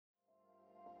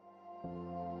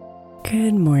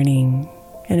Good morning,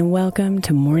 and welcome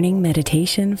to Morning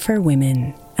Meditation for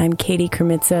Women. I'm Katie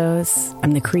Kremitzos.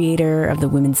 I'm the creator of the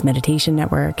Women's Meditation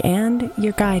Network and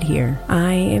your guide here.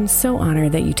 I am so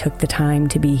honored that you took the time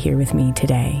to be here with me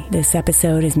today. This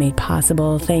episode is made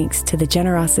possible thanks to the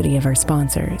generosity of our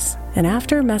sponsors. And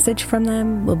after a message from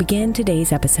them, we'll begin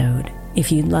today's episode.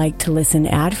 If you'd like to listen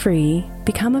ad-free,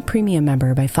 become a premium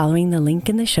member by following the link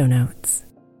in the show notes.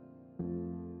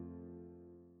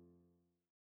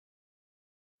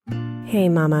 Hey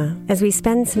Mama, as we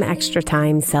spend some extra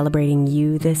time celebrating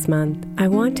you this month, I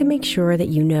want to make sure that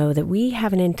you know that we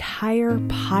have an entire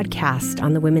podcast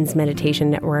on the Women's Meditation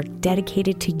Network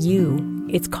dedicated to you.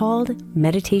 It's called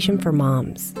Meditation for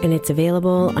Moms, and it's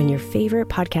available on your favorite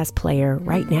podcast player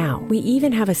right now. We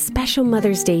even have a special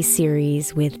Mother's Day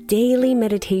series with daily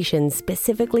meditations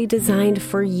specifically designed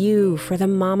for you, for the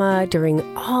mama,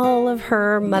 during all of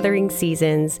her mothering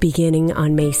seasons, beginning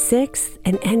on May 6th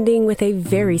and ending with a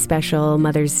very special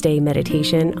Mother's Day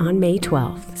meditation on May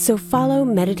 12th. So follow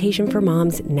Meditation for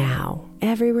Moms now,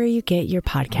 everywhere you get your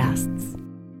podcasts.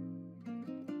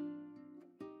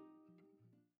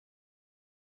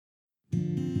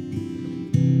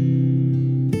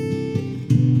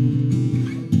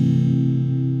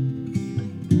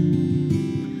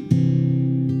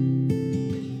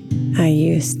 I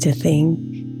used to think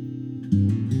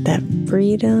that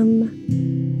freedom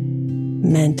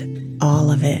meant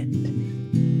all of it,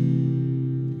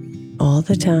 all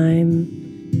the time,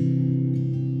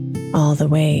 all the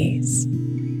ways.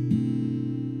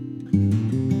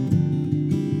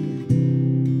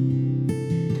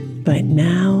 But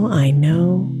now I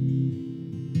know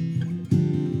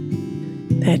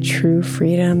that true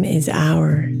freedom is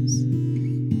ours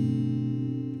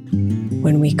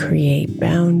when we create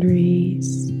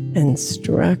boundaries and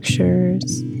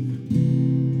structures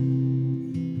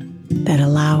that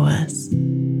allow us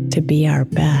to be our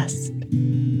best.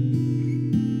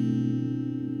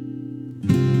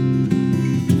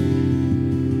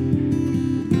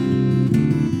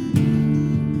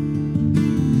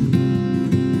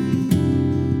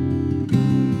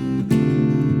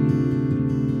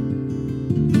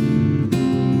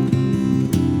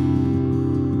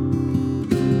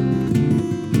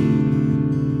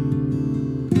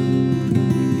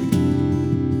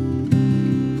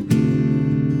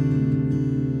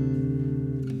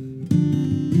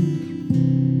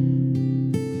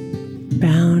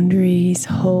 Boundaries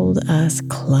hold us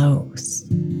close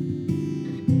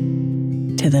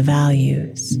to the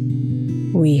values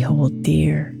we hold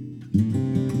dear.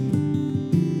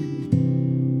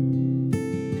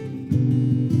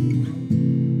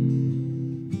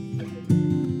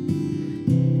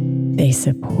 They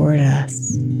support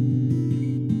us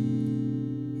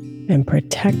and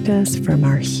protect us from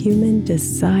our human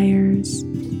desires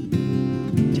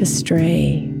to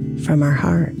stray from our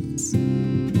hearts.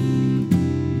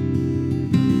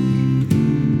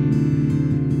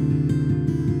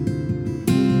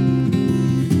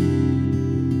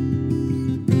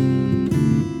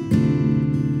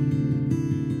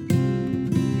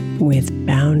 With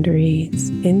boundaries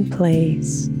in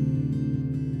place,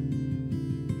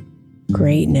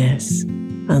 greatness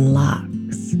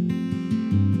unlocks.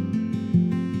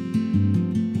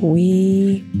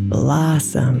 We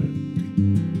blossom,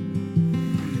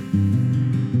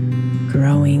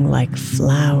 growing like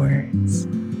flowers,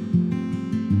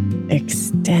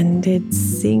 extended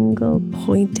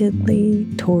single-pointedly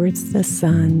towards the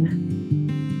sun,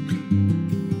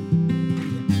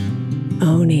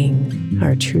 owning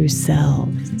our true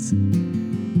selves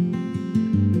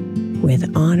with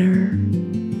honor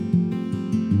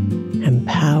and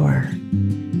power.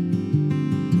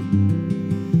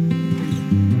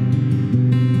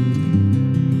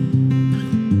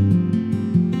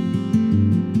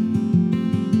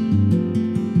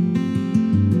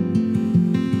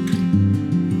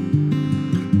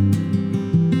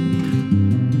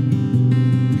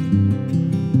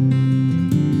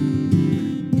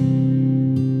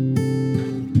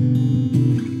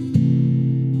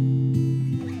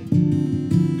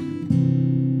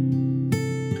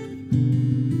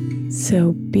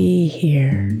 So be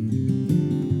here,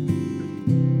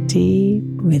 deep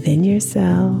within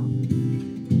yourself,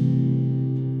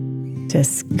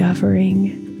 discovering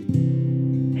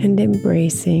and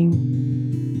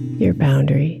embracing your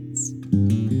boundaries.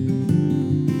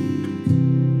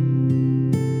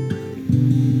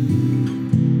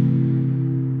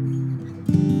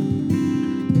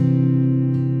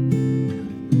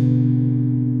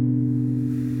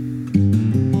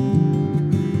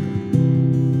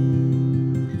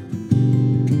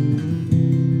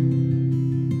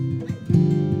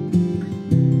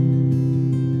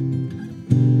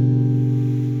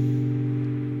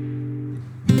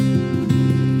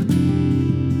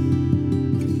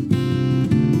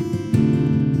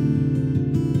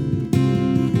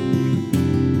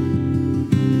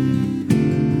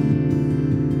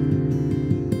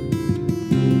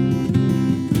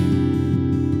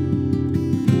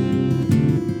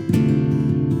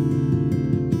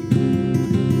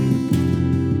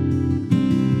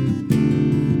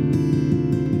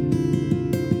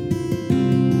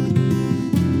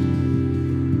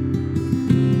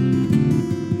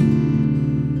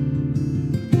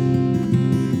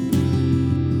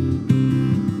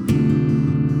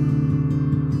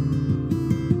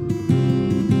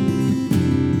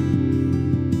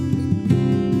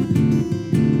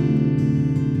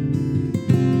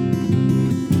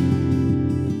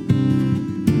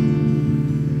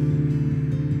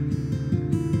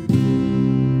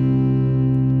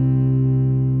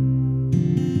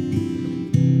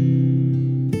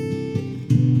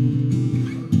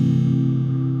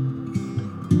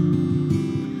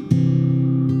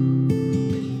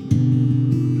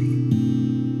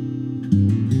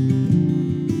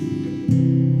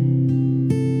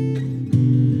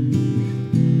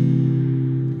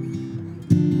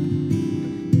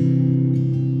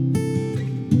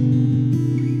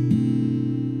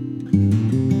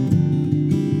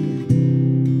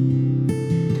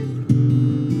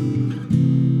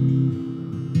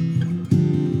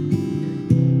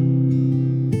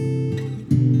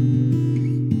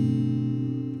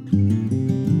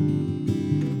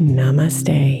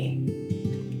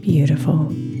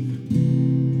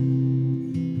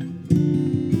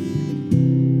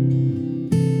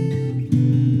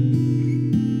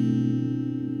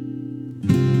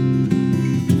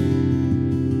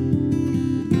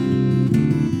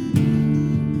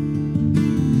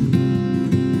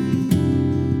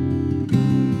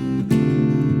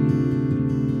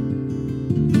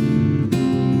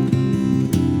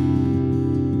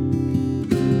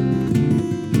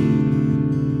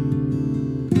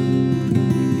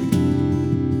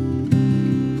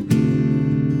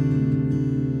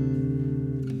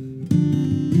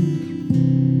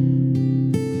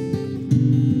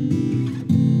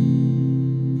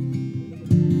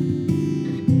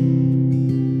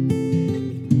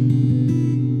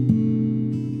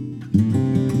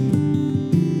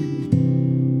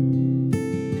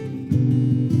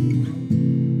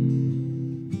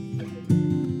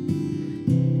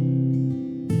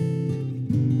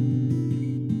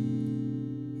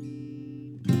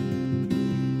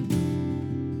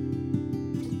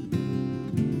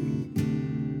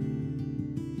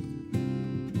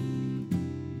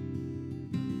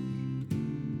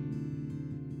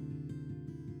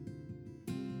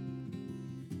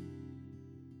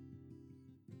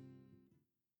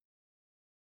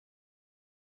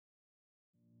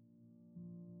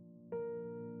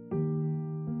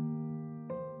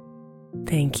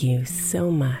 Thank you so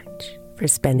much for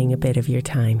spending a bit of your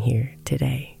time here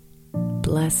today.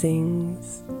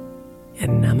 Blessings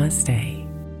and namaste.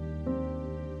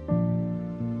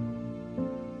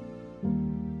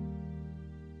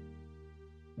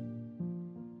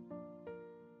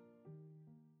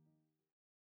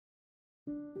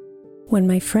 When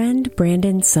my friend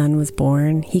Brandon's son was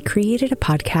born, he created a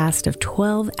podcast of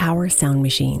 12-hour sound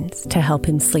machines to help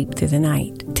him sleep through the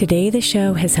night. Today, the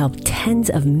show has helped tens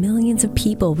of millions of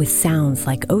people with sounds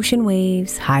like ocean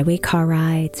waves, highway car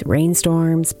rides,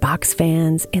 rainstorms, box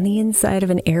fans, and the inside of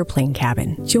an airplane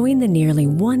cabin. Join the nearly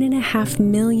 1.5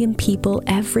 million people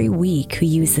every week who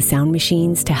use the sound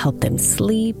machines to help them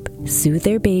sleep, soothe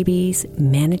their babies,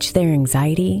 manage their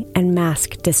anxiety, and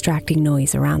mask distracting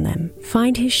noise around them.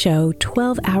 Find his show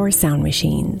 12-Hour Sound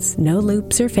Machines, no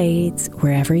loops or fades,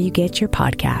 wherever you get your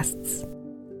podcasts.